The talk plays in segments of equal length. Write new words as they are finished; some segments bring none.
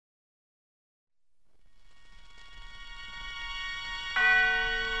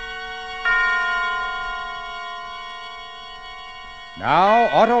Now,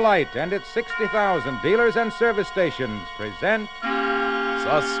 Autolite and its 60,000 dealers and service stations present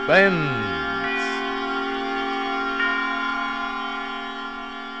Suspense.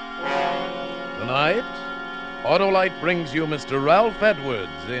 Tonight, Autolite brings you Mr. Ralph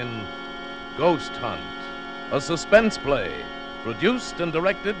Edwards in Ghost Hunt, a suspense play produced and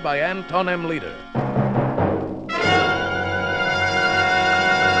directed by Anton M. Leader.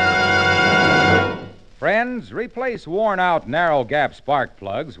 Friends, replace worn-out narrow-gap spark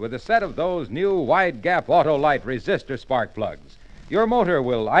plugs with a set of those new wide-gap Autolite resistor spark plugs. Your motor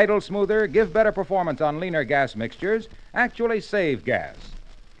will idle smoother, give better performance on leaner gas mixtures, actually save gas.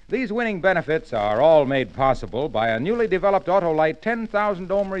 These winning benefits are all made possible by a newly developed Autolite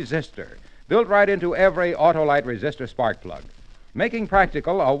 10,000-ohm resistor, built right into every Autolite resistor spark plug, making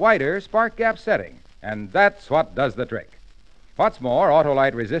practical a wider spark gap setting, and that's what does the trick. What's more,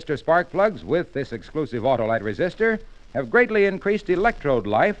 Autolite resistor spark plugs with this exclusive Autolite resistor have greatly increased electrode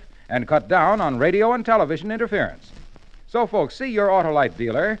life and cut down on radio and television interference. So, folks, see your Autolite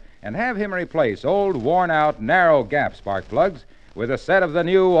dealer and have him replace old, worn-out, narrow-gap spark plugs with a set of the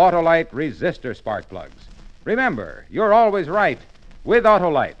new Autolite resistor spark plugs. Remember, you're always right with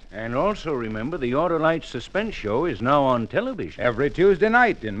Autolite. And also remember, the Autolite Suspense show is now on television. Every Tuesday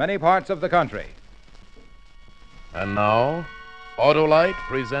night in many parts of the country. And now, Autolite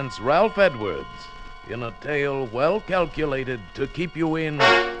presents Ralph Edwards in a tale well calculated to keep you in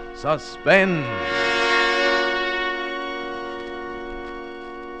suspense.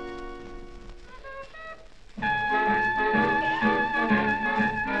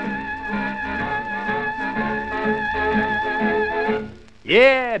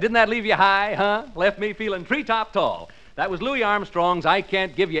 Yeah, didn't that leave you high, huh? Left me feeling treetop tall. That was Louis Armstrong's I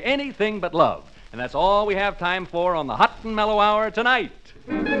Can't Give You Anything But Love. And that's all we have time for on the Hot and Mellow Hour tonight.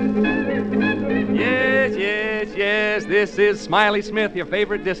 Yes, this is Smiley Smith, your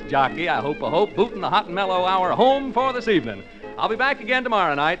favorite disc jockey. I hope, booting the Hot and Mellow Hour home for this evening. I'll be back again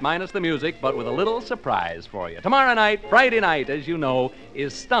tomorrow night, minus the music, but with a little surprise for you. Tomorrow night, Friday night, as you know,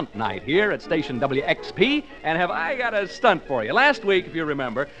 is stunt night here at station WXP, and have I got a stunt for you. Last week, if you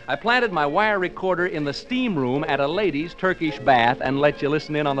remember, I planted my wire recorder in the steam room at a lady's Turkish bath and let you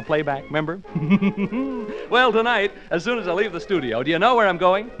listen in on the playback, remember? Well, tonight, as soon as I leave the studio, do you know where I'm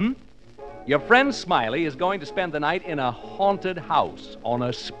going? Your friend Smiley is going to spend the night in a haunted house on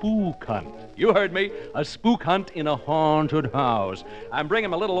a spook hunt. You heard me, a spook hunt in a haunted house. I'm bringing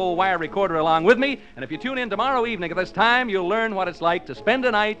my little old wire recorder along with me, and if you tune in tomorrow evening at this time, you'll learn what it's like to spend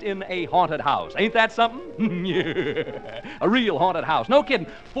a night in a haunted house. Ain't that something? Yeah, a real haunted house. No kidding.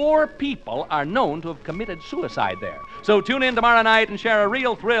 4 people are known to have committed suicide there. So tune in tomorrow night and share a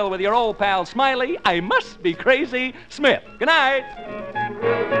real thrill with your old pal Smiley, I must be crazy, Smith. Good night.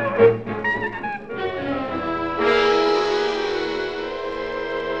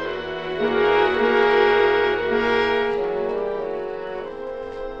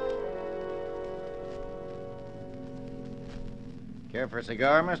 Care for a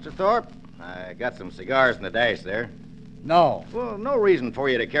cigar, Mr. Thorpe? I got some cigars in the dash there. No. Well, no reason for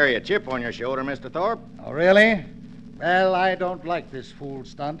you to carry a chip on your shoulder, Mr. Thorpe. Oh, really? Well, I don't like this fool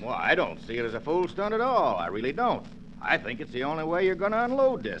stunt. Well, I don't see it as a fool stunt at all. I really don't. I think it's the only way you're going to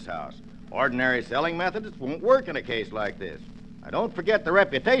unload this house. Ordinary selling methods won't work in a case like this. Now, don't forget the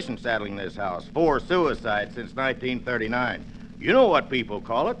reputation saddling this house. 4 suicides since 1939. You know what people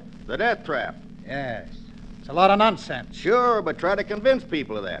call it, the death trap. Yes. It's a lot of nonsense. Sure, but try to convince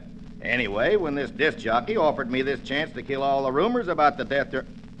people of that. Anyway, when this disc jockey offered me this chance to kill all the rumors about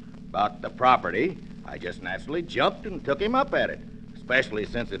about the property, I just naturally jumped and took him up at it, especially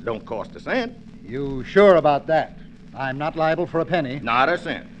since it don't cost a cent. You sure about that? I'm not liable for a penny. Not a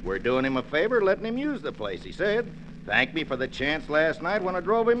cent. We're doing him a favor letting him use the place, he said. Thanked me for the chance last night when I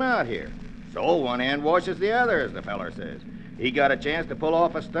drove him out here. So one hand washes the other, as the feller says. He got a chance to pull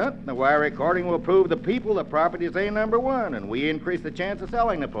off a stunt, and the wire recording will prove the people the property is A1, and we increase the chance of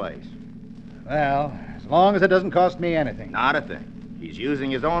selling the place. Well, as long as it doesn't cost me anything. Not a thing. He's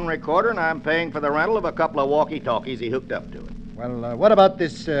using his own recorder, and I'm paying for the rental of a couple of walkie-talkies he hooked up to it. Well, what about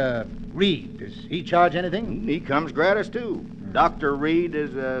this Reed? Does he charge anything? He comes gratis, too. Dr. Reed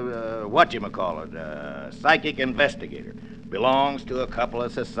is a psychic investigator. Belongs to a couple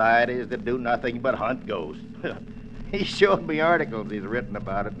of societies that do nothing but hunt ghosts. He showed me articles he's written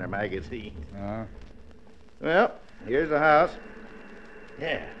about it in their magazine. Well, here's the house.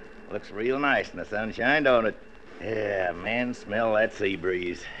 Yeah, looks real nice in the sunshine, don't it? Yeah, man, smell that sea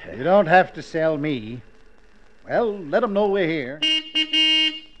breeze. You don't have to sell me. Well, let them know we're here.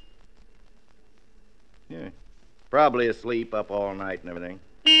 Yeah, probably asleep up all night and everything.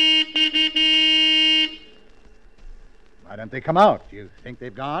 Why don't they come out? Do you think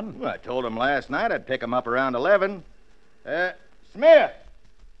they've gone? Well, I told them last night I'd pick them up around 11. Smith!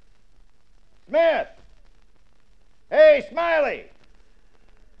 Smith! Hey, Smiley!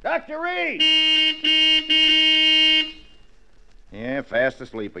 Dr. Reed! Yeah, fast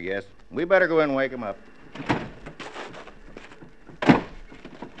asleep, I guess. We better go in and wake him up.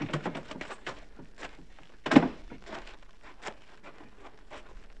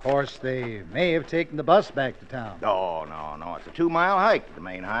 Of course, they may have taken the bus back to town. Oh, no. It's a 2-mile hike to the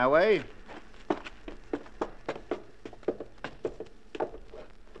main highway.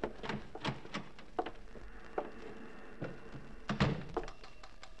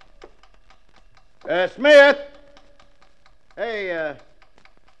 Smith! Hey,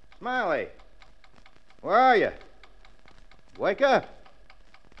 Smiley. Where are you? Wake up.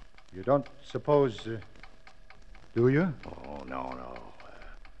 You don't suppose, do you? Oh, no.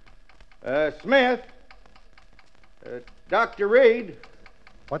 Smith. Dr. Reed.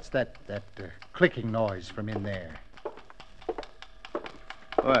 What's that clicking noise from in there?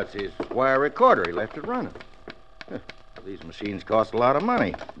 Well, that's his wire recorder. He left it running. Huh. These machines cost a lot of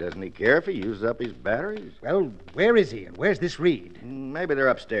money. Doesn't he care if he uses up his batteries? Well, where is he, and where's this Reed? Maybe they're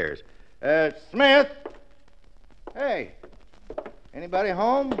upstairs. Smith? Hey, anybody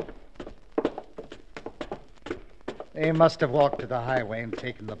home? They must have walked to the highway and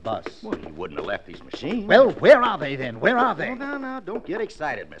taken the bus. Well, he wouldn't have left these machines. Well, where are they, then? Where are they? Now, don't get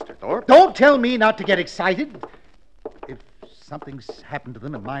excited, Mr. Thorpe. Don't tell me not to get excited. If something's happened to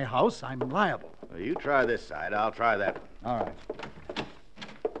them in my house, I'm liable. Well, you try this side. I'll try that one. All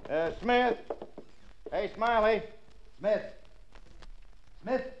right. Smith? Hey, Smiley. Smith?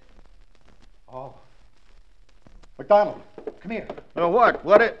 Oh. McDonald, come here. What?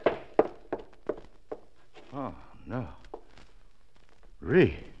 What it? Oh, no.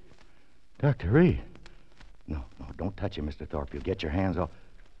 Reed. Dr. Reed. No, don't touch him, Mr. Thorpe. You'll get your hands off.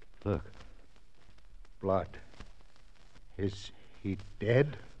 Look. Blood. Is he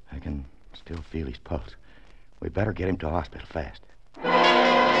dead? I can still feel his pulse. We better get him to a hospital fast.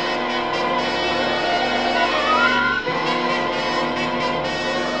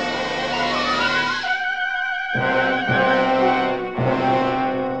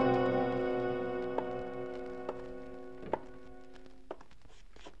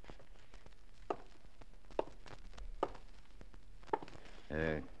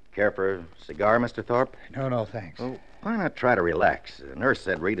 Care for a cigar, Mr. Thorpe? No, thanks. Well, why not try to relax? The nurse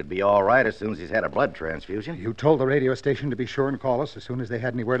said Reed would be all right as soon as he's had a blood transfusion. You told the radio station to be sure and call us as soon as they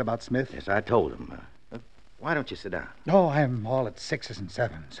had any word about Smith? Yes, I told him. Why don't you sit down? No, I'm all at 6s and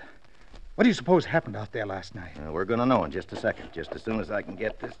 7s. What do you suppose happened out there last night? We're going to know in just a second, just as soon as I can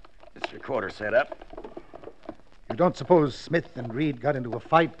get this recorder set up. You don't suppose Smith and Reed got into a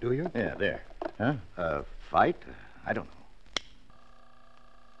fight, do you? Yeah, there. Huh? A fight? I don't know.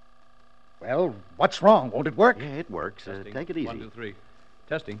 Well, what's wrong? Won't it work? Yeah, it works. Take it easy. 1, 2, 3.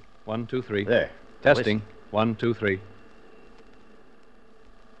 Testing. 1, 2, 3. There. Testing. Listen. 1, 2, 3.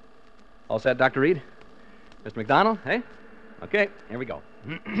 All set, Dr. Reed? Mr. McDonald, eh? Okay, here we go.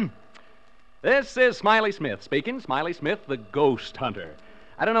 This is Smiley Smith speaking. Smiley Smith, the ghost hunter.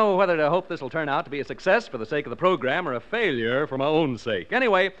 I don't know whether to hope this will turn out to be a success for the sake of the program or a failure for my own sake.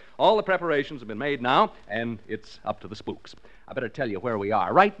 Anyway, all the preparations have been made now, and it's up to the spooks. I better tell you where we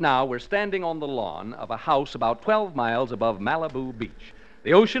are. Right now, we're standing on the lawn of a house about 12 miles above Malibu Beach.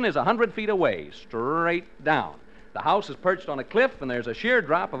 The ocean is 100 feet away, straight down. The house is perched on a cliff, and there's a sheer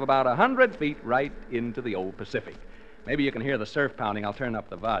drop of about 100 feet right into the old Pacific. Maybe you can hear the surf pounding. I'll turn up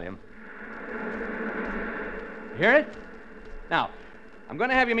the volume. Hear it? Now, I'm going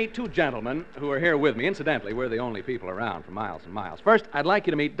to have you meet 2 gentlemen who are here with me. Incidentally, we're the only people around for miles and miles. First, I'd like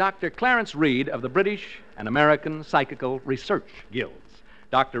you to meet Dr. Clarence Reed of the British and American Psychical Research Guilds.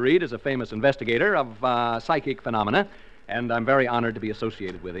 Dr. Reed is a famous investigator of psychic phenomena, and I'm very honored to be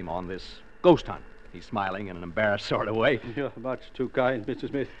associated with him on this ghost hunt. He's smiling in an embarrassed sort of way. You're much too kind, Mr.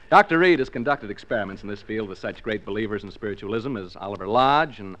 Smith. Dr. Reed has conducted experiments in this field with such great believers in spiritualism as Oliver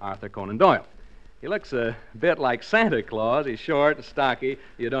Lodge and Arthur Conan Doyle. He looks a bit like Santa Claus. He's short and stocky.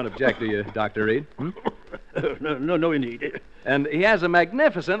 You don't object, do you, Dr. Reed? No, indeed. And he has a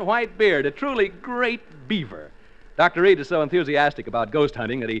magnificent white beard, a truly great beaver. Dr. Reed is so enthusiastic about ghost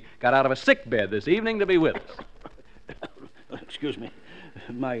hunting that he got out of a sick bed this evening to be with us. Excuse me.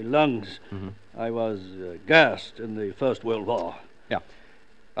 My lungs. Mm-hmm. I was gassed in the First World War. Yeah.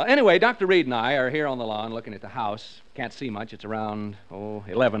 Anyway, Dr. Reed and I are here on the lawn looking at the house. Can't see much. It's around,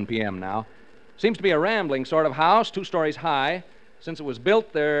 11 p.m. now. Seems to be a rambling sort of house, 2 stories high. Since it was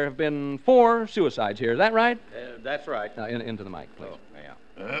built, there have been 4 suicides here. Is that right? That's right. Into the mic, please.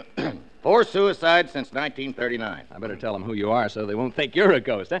 Oh, yeah. 4 suicides since 1939. I better tell them who you are so they won't think you're a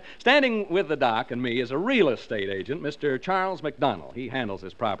ghost. Standing with the doc and me is a real estate agent, Mr. Charles McDonnell. He handles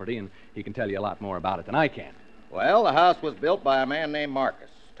this property, and he can tell you a lot more about it than I can. Well, the house was built by a man named Marcus,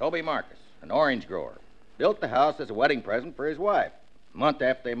 Toby Marcus, an orange grower. Built the house as a wedding present for his wife. A month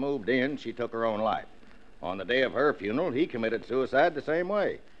after they moved in, she took her own life. On the day of her funeral, he committed suicide the same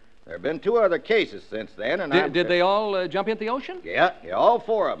way. There have been 2 other cases since then, and Did they all jump into the ocean? Yeah, all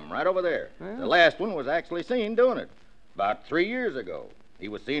 4 of them, right over there. Well. The last one was actually seen doing it about 3 years ago. He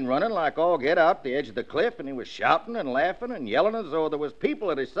was seen running like all get out the edge of the cliff, and he was shouting and laughing and yelling as though there was people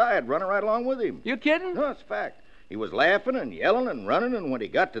at his side running right along with him. You kidding? No, it's a fact. He was laughing and yelling and running, and when he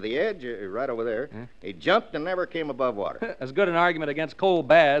got to the edge, right over there, he jumped and never came above water. As good an argument against cold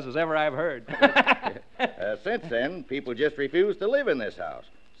baths as ever I've heard. Since then, people just refuse to live in this house.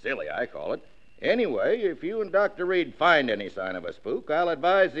 Silly, I call it. Anyway, if you and Dr. Reed find any sign of a spook, I'll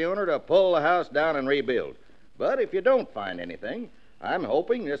advise the owner to pull the house down and rebuild. But if you don't find anything, I'm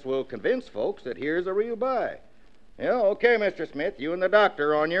hoping this will convince folks that here's a real buy. Okay, Mr. Smith, you and the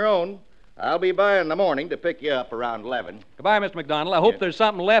doctor are on your own. I'll be by in the morning to pick you up around 11. Goodbye, Mr. McDonnell. I hope there's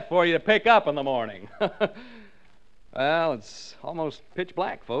something left for you to pick up in the morning. Well, it's almost pitch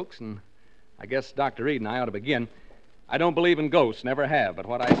black, folks, and I guess Dr. Reed and I ought to begin. I don't believe in ghosts, never have, but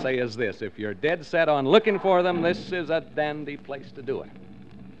what I say is this. If you're dead set on looking for them, this is a dandy place to do it.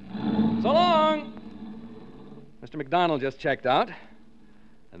 So long! Mr. McDonnell just checked out.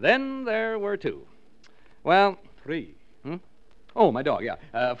 And then there were 2. Well, 3. Oh, my dog,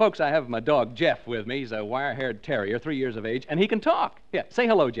 yeah. Folks, I have my dog, Jeff, with me. He's a wire-haired terrier, 3 years of age, and he can talk. Yeah, say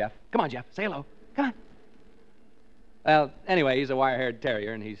hello, Jeff. Come on, Jeff, say hello. Come on. Well, anyway, he's a wire-haired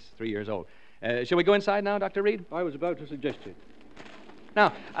terrier, and he's 3 years old. Shall we go inside now, Dr. Reed? I was about to suggest it.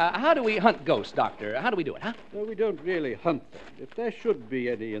 Now, how do we hunt ghosts, Doctor? How do we do it, huh? No, we don't really hunt them. If there should be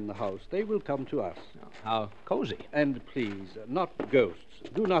any in the house, they will come to us. Oh, how cozy. And please, not ghosts.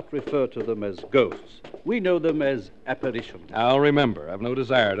 Do not refer to them as ghosts. We know them as apparitions. I'll remember. I've no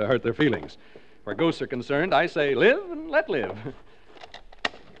desire to hurt their feelings. Where ghosts are concerned, I say live and let live.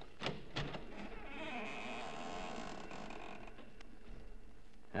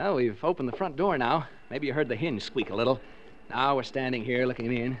 Well, we've opened the front door now. Maybe you heard the hinge squeak a little. Now we're standing here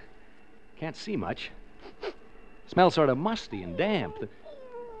looking in. Can't see much. Smells sort of musty and damp.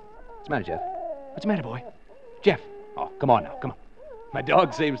 What's the matter, Jeff? What's the matter, boy? Jeff! Oh, come on now, come on. My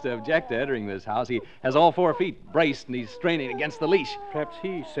dog seems to object to entering this house. He has all 4 feet braced, and he's straining against the leash. Perhaps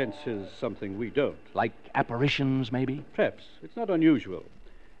he senses something we don't. Like apparitions, maybe? Perhaps. It's not unusual.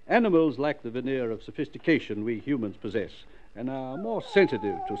 Animals lack the veneer of sophistication we humans possess, and are more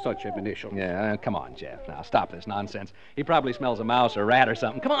sensitive to such emanations. Yeah, come on, Jeff. Now, stop this nonsense. He probably smells a mouse or rat or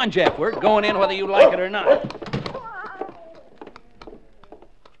something. Come on, Jeff. We're going in whether you like it or not.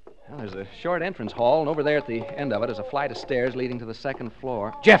 Well, there's a short entrance hall, and over there at the end of it is a flight of stairs leading to the 2nd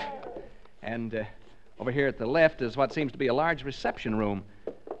floor. Jeff! And over here at the left is what seems to be a large reception room.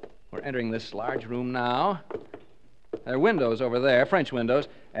 We're entering this large room now. There are windows over there, French windows,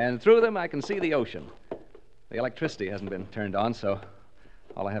 and through them I can see the ocean. The electricity hasn't been turned on, so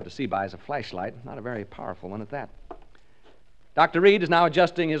all I have to see by is a flashlight. Not a very powerful one at that. Dr. Reed is now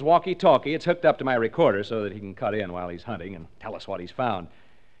adjusting his walkie-talkie. It's hooked up to my recorder so that he can cut in while he's hunting and tell us what he's found.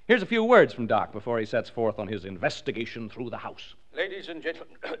 Here's a few words from Doc before he sets forth on his investigation through the house. Ladies and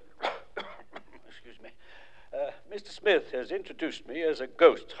gentlemen, excuse me. Mr. Smith has introduced me as a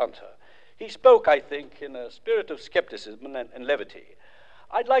ghost hunter. He spoke, I think, in a spirit of skepticism and levity.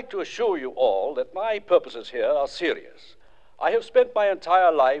 I'd like to assure you all that my purposes here are serious. I have spent my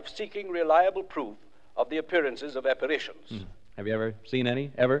entire life seeking reliable proof of the appearances of apparitions. Have you ever seen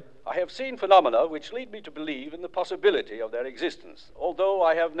any? Ever? I have seen phenomena which lead me to believe in the possibility of their existence, although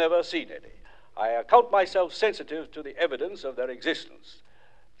I have never seen any. I account myself sensitive to the evidence of their existence.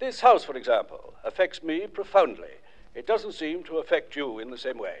 This house, for example, affects me profoundly. It doesn't seem to affect you in the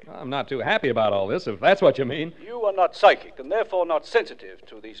same way. I'm not too happy about all this, if that's what you mean. You are not psychic, and therefore not sensitive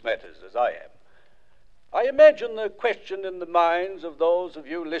to these matters as I am. I imagine the question in the minds of those of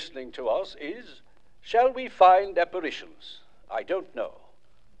you listening to us is, shall we find apparitions? I don't know,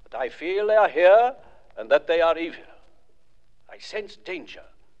 but I feel they are here and that they are evil. I sense danger.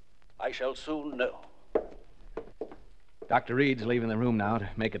 I shall soon know. Dr. Reed's leaving the room now to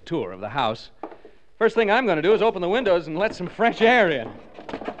make a tour of the house. First thing I'm going to do is open the windows and let some fresh air in.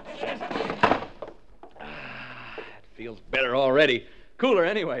 It feels better already. Cooler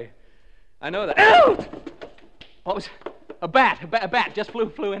anyway. I know that. Out! What was a bat? A bat just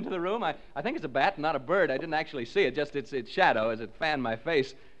flew into the room. I think it's a bat, not a bird. I didn't actually see it, just its shadow as it fanned my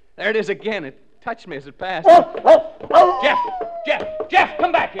face. There it is again. It touched me as it passed. Jeff! Jeff,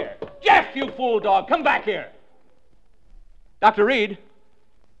 come back here. Jeff, you fool dog, come back here. Dr. Reed?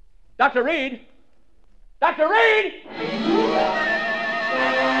 Dr. Reed? Dr. Reed!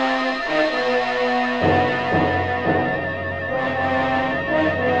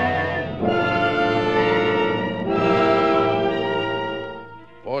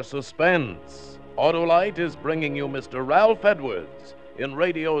 For Suspense, Autolite is bringing you Mr. Ralph Edwards in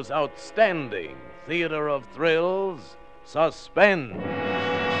radio's outstanding theater of thrills, Suspense.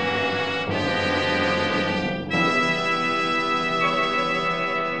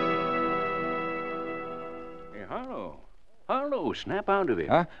 Hey, Harlow, snap out of it.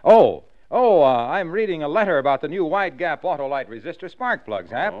 Huh? I'm reading a letter about the new wide gap Autolite resistor spark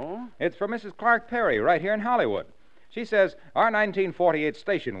plugs, Hap. Oh? It's from Mrs. Clark Perry right here in Hollywood. She says our 1948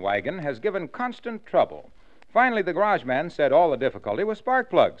 station wagon has given constant trouble. Finally, the garage man said all the difficulty was spark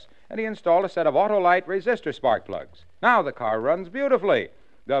plugs, and he installed a set of Autolite resistor spark plugs. Now the car runs beautifully.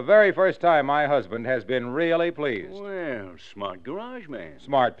 The very first time my husband has been really pleased. Well, smart garage man.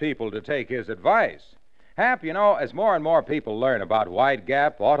 Smart people to take his advice. Hap, you know, as more and more people learn about wide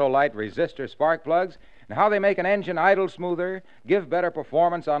gap Autolite resistor spark plugs and how they make an engine idle smoother, give better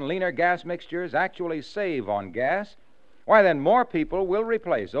performance on leaner gas mixtures, actually save on gas, why then more people will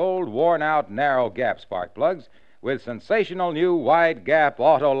replace old, worn-out, narrow gap spark plugs with sensational new wide gap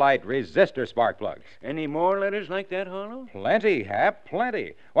Autolite resistor spark plugs. Any more letters like that, Harlow? Plenty, Hap,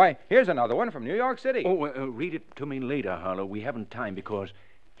 plenty. Why, here's another one from New York City. Oh, read it to me later, Harlow. We haven't time because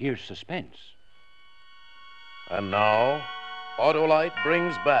here's Suspense. And now, Autolite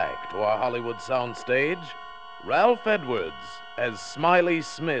brings back to our Hollywood soundstage Ralph Edwards as Smiley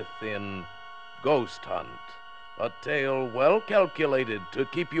Smith in Ghost Hunt, a tale well calculated to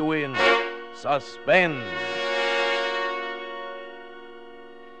keep you in suspense.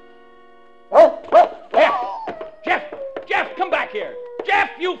 Jeff, come back here.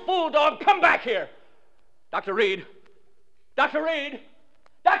 Jeff, you fool dog, come back here. Dr. Reed. Dr. Reed.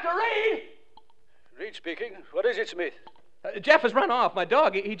 Dr. Reed! Reed speaking. What is it, Smith? Jeff has run off. My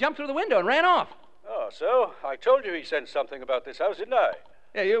dog, he jumped through the window and ran off. Oh, so? I told you he sensed something about this house, didn't I?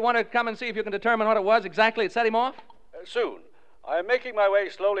 Yeah, you want to come and see if you can determine what it was exactly that set him off? Soon. I am making my way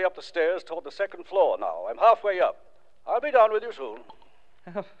slowly up the stairs toward the second floor now. I'm halfway up. I'll be down with you soon.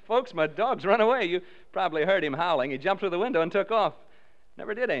 Folks, my dog's run away. You probably heard him howling. He jumped through the window and took off.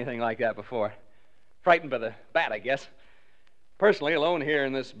 Never did anything like that before. Frightened by the bat, I guess. Personally, alone here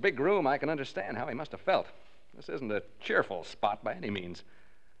in this big room, I can understand how he must have felt. This isn't a cheerful spot by any means.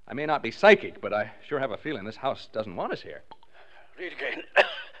 I may not be psychic, but I sure have a feeling this house doesn't want us here. Read again.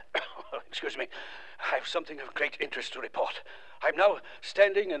 Excuse me. I have something of great interest to report. I'm now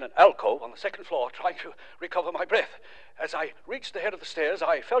standing in an alcove on the second floor trying to recover my breath. As I reached the head of the stairs,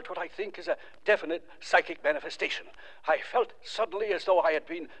 I felt what I think is a definite psychic manifestation. I felt suddenly as though I had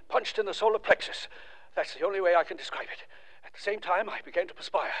been punched in the solar plexus. That's the only way I can describe it. At the same time, I began to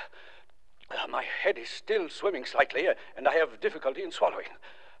perspire. My head is still swimming slightly, and I have difficulty in swallowing.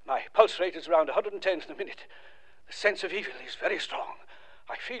 My pulse rate is around 110 in a minute. The sense of evil is very strong.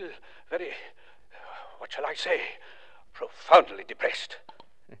 I feel very, what shall I say, profoundly depressed.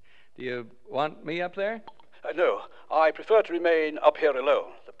 Do you want me up there? No, I prefer to remain up here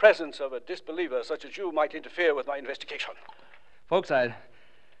alone. The presence of a disbeliever such as you might interfere with my investigation. Folks, I'd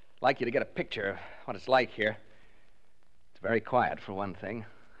like you to get a picture of what it's like here. It's very quiet, for one thing.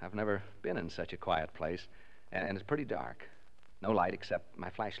 I've never been in such a quiet place, and it's pretty dark. No light except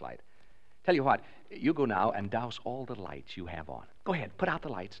my flashlight. Tell you what, you go now and douse all the lights you have on. Go ahead, put out the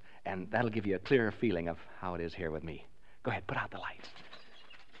lights, and that'll give you a clearer feeling of how it is here with me. Go ahead, put out the lights.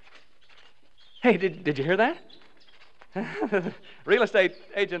 Hey, did you hear that? The real estate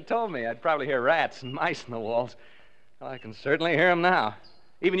agent told me I'd probably hear rats and mice in the walls. Well, I can certainly hear them now.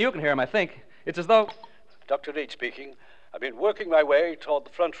 Even you can hear them, I think. It's as though... Dr. Reed speaking. I've been working my way toward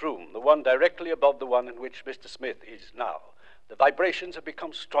the front room, the one directly above the one in which Mr. Smith is now. The vibrations have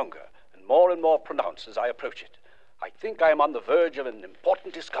become stronger and more pronounced as I approach it. I think I am on the verge of an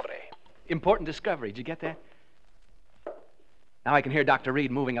important discovery. Important discovery. Did you get that? Now I can hear Dr.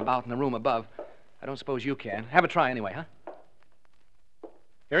 Reed moving about in the room above. I don't suppose you can. Have a try anyway, huh?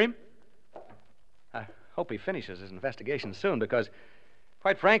 Hear him? I hope he finishes his investigation soon because,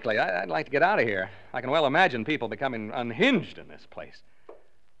 quite frankly, I'd like to get out of here. I can well imagine people becoming unhinged in this place.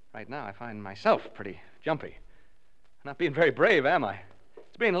 Right now, I find myself pretty jumpy. I'm not being very brave, am I?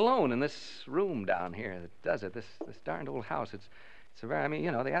 It's being alone in this room down here that does it. This darned old house. It's a very,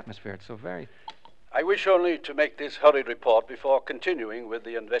 the atmosphere. It's so very... I wish only to make this hurried report before continuing with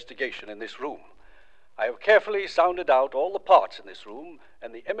the investigation in this room. I have carefully sounded out all the parts in this room,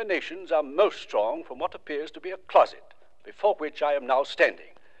 and the emanations are most strong from what appears to be a closet. before which I am now standing.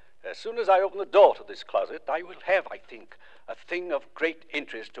 As soon as I open the door to this closet, I will have, I think, a thing of great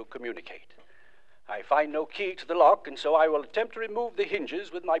interest to communicate. I find no key to the lock, and so I will attempt to remove the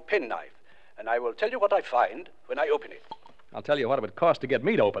hinges with my penknife, and I will tell you what I find when I open it. I'll tell you what it would cost to get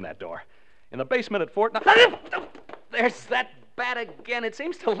me to open that door. In the basement at Fort... There's that bat again. It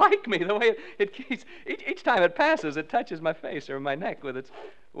seems to like me the way it keeps... Each time it passes, it touches my face or my neck with its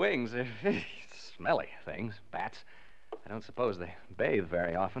wings. They're smelly things, bats. I don't suppose they bathe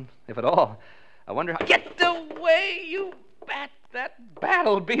very often, if at all. I wonder how... Get away, you bat! That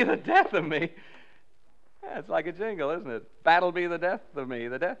bat'll be the death of me. Yeah, it's like a jingle, isn't it? Bat'll be the death of me,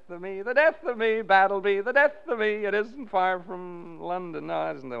 the death of me, the death of me. Bat'll be the death of me. It isn't far from London. No,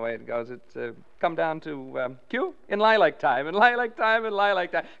 that isn't the way it goes. It's come down to Q in lilac time, in lilac time, in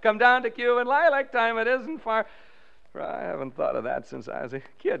lilac time. Come down to Q in lilac time. It isn't far. I haven't thought of that since I was a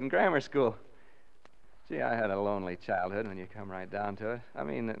kid in grammar school. Gee, I had a lonely childhood when you come right down to it. I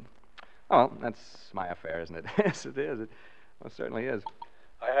mean, that's my affair, isn't it? Yes, it is. It most certainly is.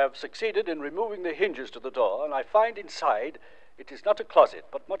 I have succeeded in removing the hinges to the door, and I find inside it is not a closet,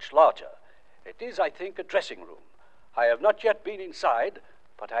 but much larger. It is, I think, a dressing room. I have not yet been inside,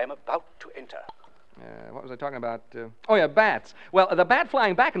 but I am about to enter. What was I talking about? Oh, yeah, bats. Well, the bat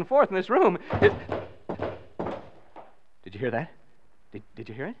flying back and forth in this room is... Did you hear that? Did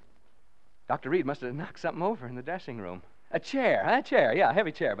you hear it? Dr. Reed must have knocked something over in the dressing room. A chair, yeah, a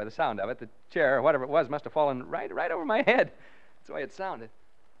heavy chair by the sound of it. The chair, or whatever it was, must have fallen right over my head. That's the way it sounded.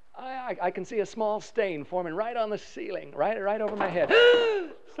 I can see a small stain forming right on the ceiling, right over my head.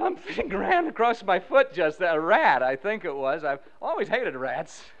 Something ran across my foot just then. A rat, I think it was. I've always hated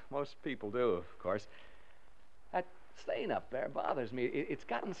rats. Most people do, of course. That stain up there bothers me. It's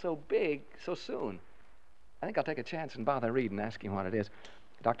gotten so big so soon. I think I'll take a chance and bother Reed and ask him what it is.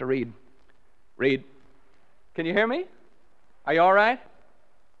 Dr. Reed. Reed, can you hear me? Are you all right?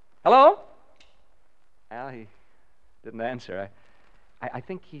 Hello? Well, he didn't answer. I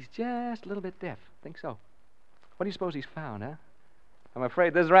think he's just a little bit deaf. I think so. What do you suppose he's found, huh? I'm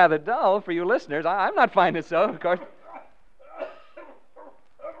afraid this is rather dull for you listeners. I'm not finding it so, of course.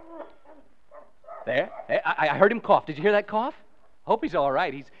 There. I heard him cough. Did you hear that cough? Hope he's all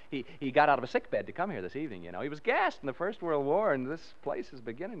right. He got out of a sick bed to come here this evening, you know. He was gassed in the First World War, and this place is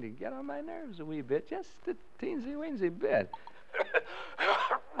beginning to get on my nerves a wee bit. Just a teensy-weensy bit.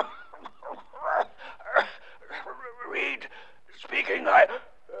 Reed, speaking,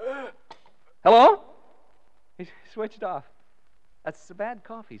 Hello? He switched off. That's the bad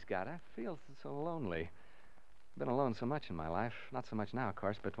cough he's got. I feel so lonely. Been alone so much in my life. Not so much now, of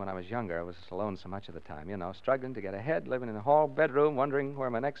course, but when I was younger, I was alone so much of the time, you know, struggling to get ahead, living in a hall bedroom, wondering where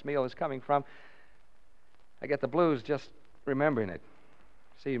my next meal is coming from. I get the blues just remembering it.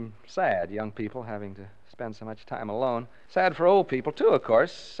 Seem sad, young people having to spend so much time alone. Sad for old people, too, of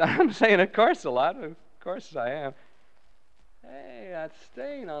course. I'm saying of course a lot. Of course I am. Hey, that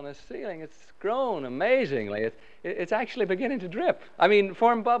stain on the ceiling, it's grown amazingly. It's actually beginning to drip. I mean,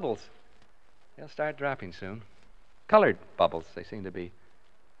 form bubbles. They'll start dropping soon. Colored bubbles, they seem to be.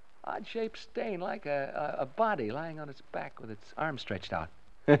 Odd-shaped stain, like a body lying on its back with its arms stretched out.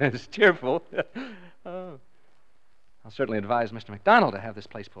 It's cheerful. Oh. I'll certainly advise Mr. McDonald to have this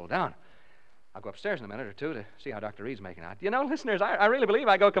place pulled down. I'll go upstairs in a minute or two to see how Dr. Reed's making out. You know, listeners, I really believe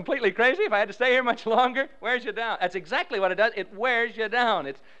I'd go completely crazy if I had to stay here much longer. Wears you down. That's exactly what it does. It wears you down.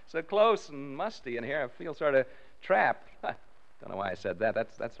 It's so close and musty in here. I feel sort of trapped. Don't know why I said that.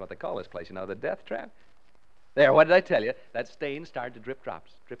 That's what they call this place, you know, the death trap. There, what did I tell you? That stain started to drip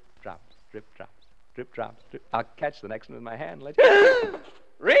drops, drip drops, drip drops, drip drops, drip. I'll catch the next one with my hand and let you...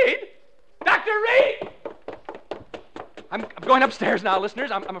 Reed? Dr. Reed! I'm going upstairs now,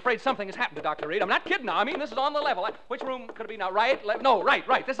 listeners. I'm afraid something has happened to Dr. Reed. I'm not kidding now. I mean, this is on the level. Which room could it be now? Right? No,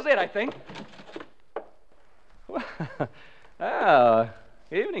 right. This is it, I think. Oh,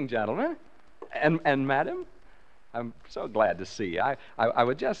 evening, gentlemen. And madam? I'm so glad to see you. I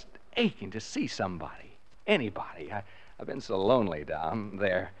was just aching to see somebody. Anybody. I've been so lonely down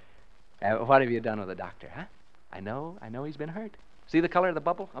there. What have you done with the doctor, huh? I know he's been hurt. See the color of the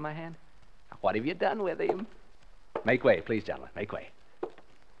bubble on my hand? What have you done with him? Make way, please, gentlemen. Make way.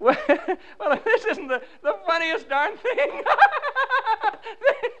 Well, this isn't the funniest darn thing.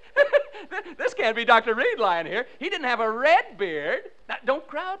 This can't be Dr. Reed lying here. He didn't have a red beard. Now, don't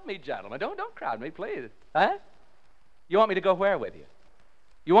crowd me, gentlemen. Don't crowd me, please. Huh? You want me to go where with you?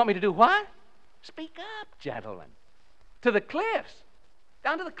 You want me to do what? Speak up, gentlemen. To the cliffs.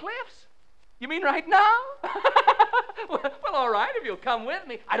 Down to the cliffs? You mean right now? Well, all right, if you'll come with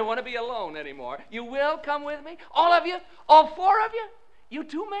me. I don't want to be alone anymore. You will come with me? All of you? All four of you? You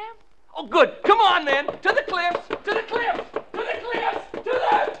too, ma'am? Oh, good. Come on, then. To the cliffs. To the cliffs. To the cliffs. To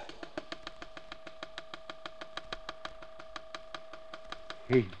the...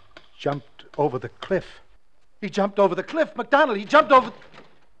 He jumped over the cliff. He jumped over the cliff. MacDonald, he jumped over...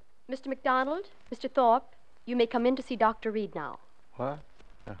 Mr. MacDonald, Mr. Thorpe, you may come in to see Dr. Reed now. What?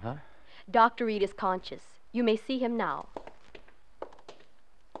 Uh-huh. Dr. Reed is conscious. You may see him now.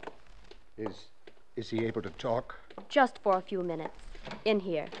 Is he able to talk? Just for a few minutes. In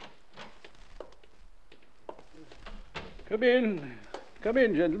here. Come in. Come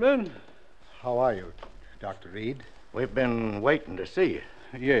in, gentlemen. How are you, Dr. Reed? We've been waiting to see you.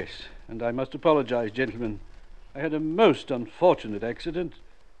 Yes, and I must apologize, gentlemen. I had a most unfortunate accident.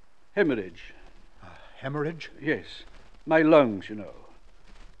 Hemorrhage. Hemorrhage? Yes. My lungs, you know.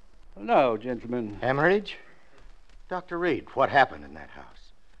 Now, gentlemen. Hemorrhage? Dr. Reed, what happened in that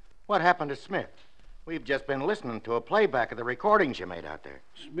house? What happened to Smith? We've just been listening to a playback of the recordings you made out there.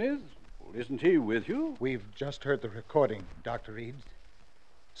 Smith? Well, isn't he with you? We've just heard the recording, Dr. Reed.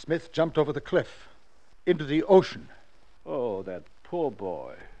 Smith jumped over the cliff into the ocean. Oh, that poor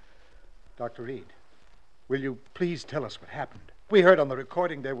boy. Dr. Reed, will you please tell us what happened? We heard on the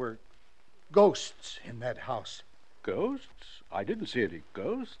recording there were ghosts in that house. Ghosts? I didn't see any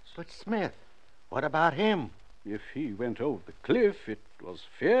ghosts. But Smith, what about him? If he went over the cliff, it was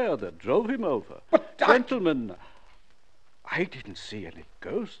fear that drove him over. But, Gentlemen, I didn't see any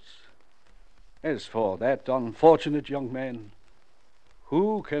ghosts. As for that unfortunate young man,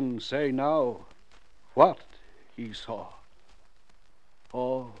 who can say now what he saw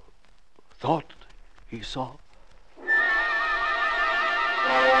or thought he saw?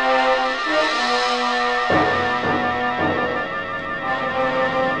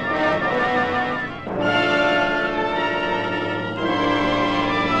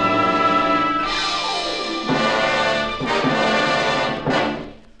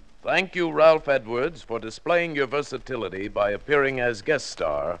 Thank you, Ralph Edwards, for displaying your versatility by appearing as guest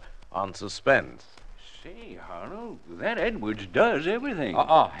star on Suspense. Say, Harlow, that Edwards does everything.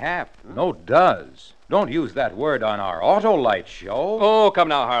 Hap, no does. Don't use that word on our Autolite show. Oh, come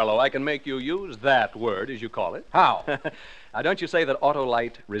now, Harlow. I can make you use that word, as you call it. How? Now, don't you say that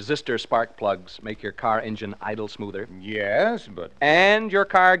Autolite resistor spark plugs make your car engine idle smoother? Yes, but... And your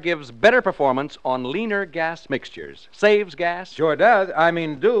car gives better performance on leaner gas mixtures. Saves gas. Sure does. I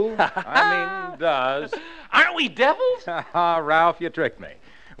mean, does. Aren't we devils? Ralph, you tricked me.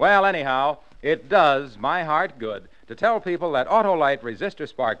 Well, anyhow, it does my heart good to tell people that Autolite resistor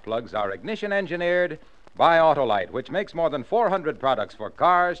spark plugs are ignition engineered by Autolite, which makes more than 400 products for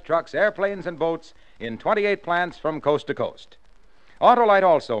cars, trucks, airplanes, and boats in 28 plants from coast to coast. Autolite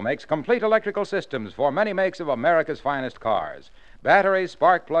also makes complete electrical systems for many makes of America's finest cars. Batteries,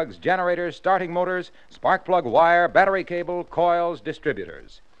 spark plugs, generators, starting motors, spark plug wire, battery cable, coils,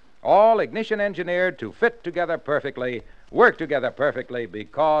 distributors. All ignition engineered to fit together perfectly, work together perfectly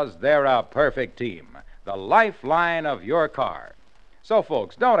because they're a perfect team. The lifeline of your car. So,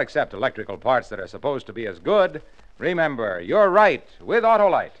 folks, don't accept electrical parts that are supposed to be as good. Remember, you're right with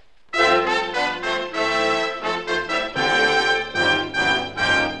Autolite.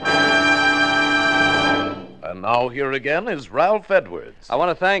 And now here again is Ralph Edwards. I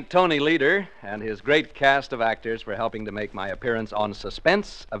want to thank Tony Leader and his great cast of actors for helping to make my appearance on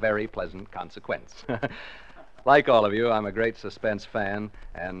Suspense a very pleasant consequence. Like all of you, I'm a great Suspense fan,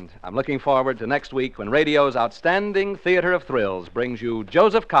 and I'm looking forward to next week when radio's outstanding theater of thrills brings you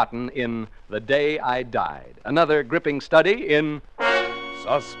Joseph Cotton in The Day I Died, another gripping study in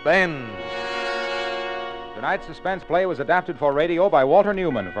Suspense. Tonight's Suspense play was adapted for radio by Walter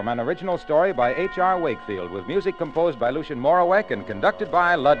Newman from an original story by H.R. Wakefield, with music composed by Lucien Morawek and conducted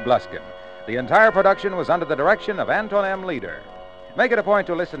by Lud Gluskin. The entire production was under the direction of Anton M. Leader. Make it a point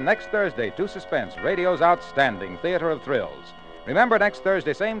to listen next Thursday to Suspense, radio's outstanding theater of thrills. Remember, next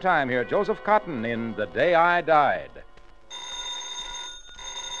Thursday, same time, hear Joseph Cotton in The Day I Died.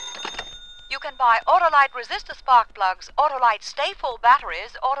 You can buy Autolite resistor spark plugs, Autolite stay full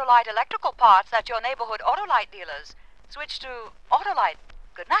batteries, Autolite electrical parts at your neighborhood Autolite dealers. Switch to Autolite.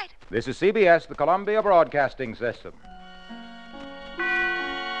 Good night. This is CBS, the Columbia Broadcasting System.